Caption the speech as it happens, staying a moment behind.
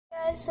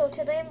guys, so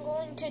today I'm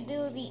going to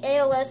do the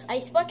ALS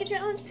Ice Bucket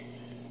Challenge.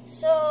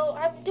 So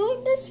I'm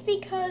doing this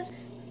because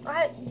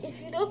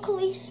if you know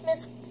Khalif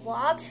Smith's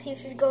vlogs, you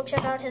should go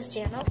check out his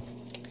channel.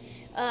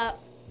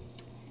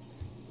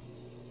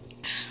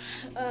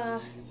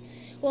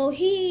 Well,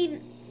 he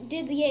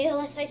did the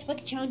ALS Ice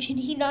Bucket Challenge and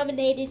he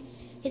nominated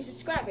his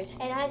subscribers.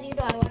 And as you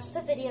know, I watched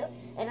the video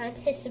and I'm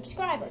his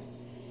subscriber.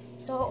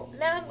 So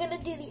now I'm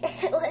gonna do the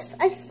ALS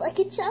Ice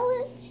Bucket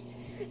Challenge.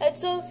 I'm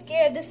so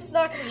scared. This is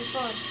not gonna be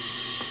fun.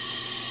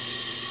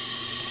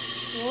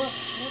 Whoa,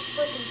 that's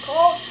freaking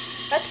cold.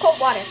 That's cold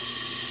water.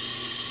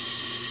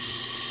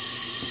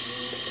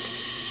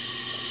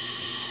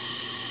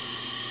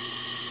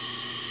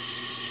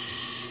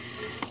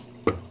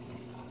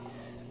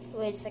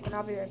 Wait a second,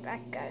 I'll be right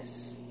back,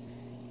 guys.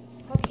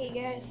 Okay,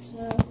 guys,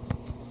 so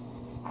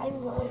I'm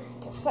going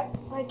to set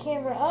my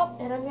camera up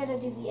and I'm gonna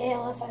do the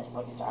ALS Ice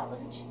Bucket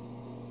Challenge.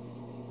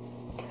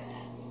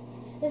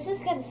 This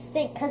is gonna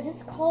stink because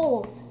it's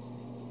cold.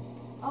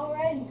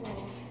 Alrighty,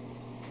 guys.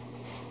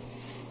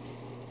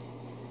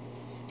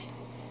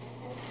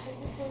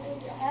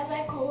 I have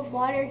that cold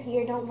water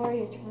here. Don't worry,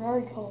 it's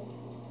very cold.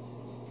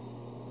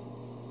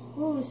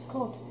 Ooh, it's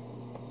cold.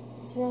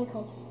 It's really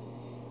cold.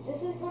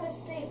 This is gonna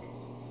stink.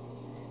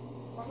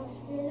 So I'm gonna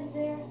stand in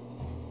there.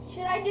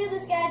 Should I do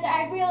this, guys?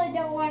 I really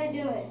don't want to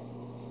do it.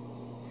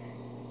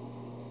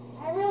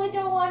 I really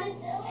don't want to do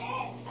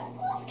it. I'm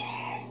so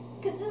scared.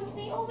 Because this is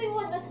the only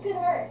one that could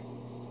hurt.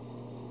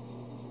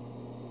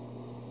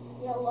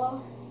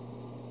 Yellow.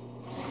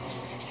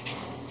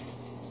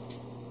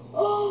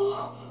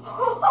 Oh!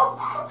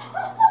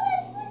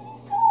 That's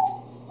freaking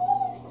cold!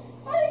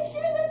 Oh, are you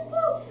sure that's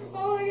cold?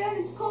 Oh my god,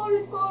 it's cold,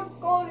 it's cold, it's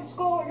cold, it's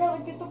cold. I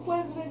gotta get the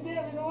plasma in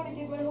there. I don't want to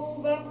get my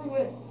whole bathroom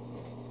wet.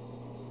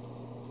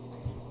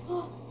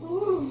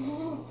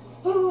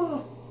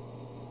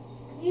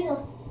 Yeah.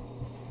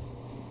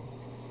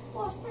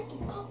 Oh, it's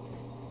freaking cold.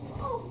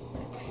 Oh,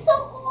 it's so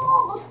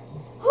cold.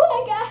 Oh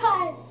my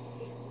god.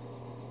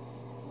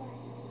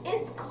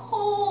 It's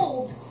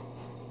cold.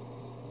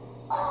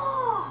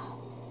 Oh,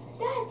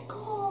 that's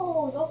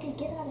cold. Okay,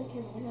 get out of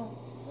here right now.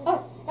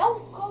 Oh, that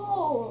was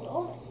cold.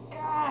 Oh my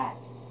god.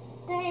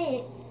 Dang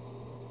it.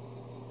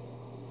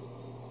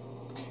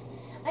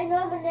 I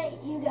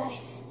nominate you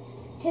guys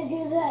to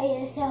do the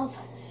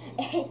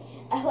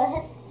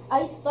ALS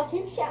Ice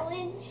Bucket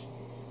Challenge.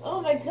 Oh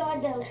my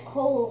god, that was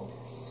cold.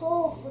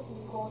 So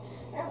freaking cold.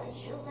 I have my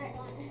shirt right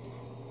on.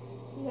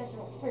 You guys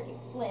don't freaking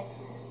flip.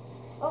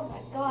 Oh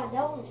my god,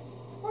 that was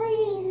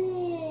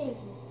freezing.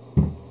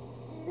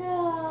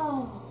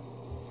 No.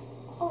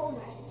 Oh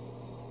my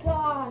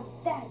god,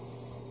 that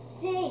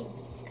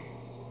stinks.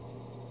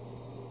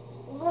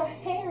 My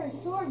hair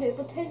absorbed it,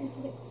 but then it's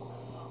like,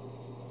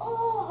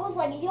 oh, I was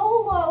like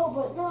YOLO,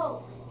 but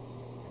no.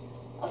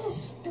 I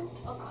just dumped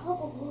a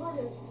cup of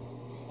water.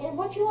 And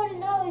what you want to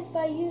know if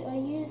I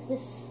use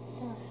this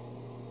stuff?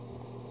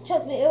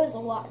 Trust me, it was a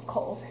lot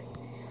cold.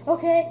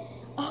 Okay?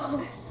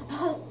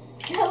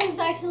 That was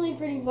actually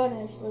pretty fun,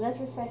 actually. That's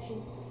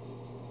refreshing.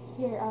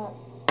 Here,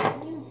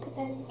 can you put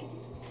that in?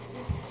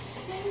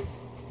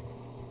 Please?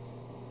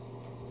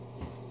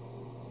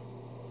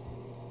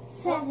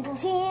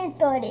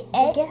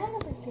 17:38. Get out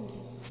of my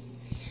thinking.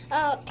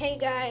 Okay,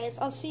 guys.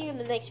 I'll see you in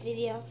the next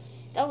video.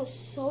 That was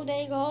so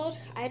dang old.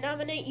 I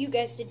nominate you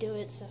guys to do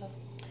it, so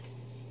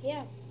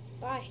yeah.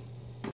 Bye.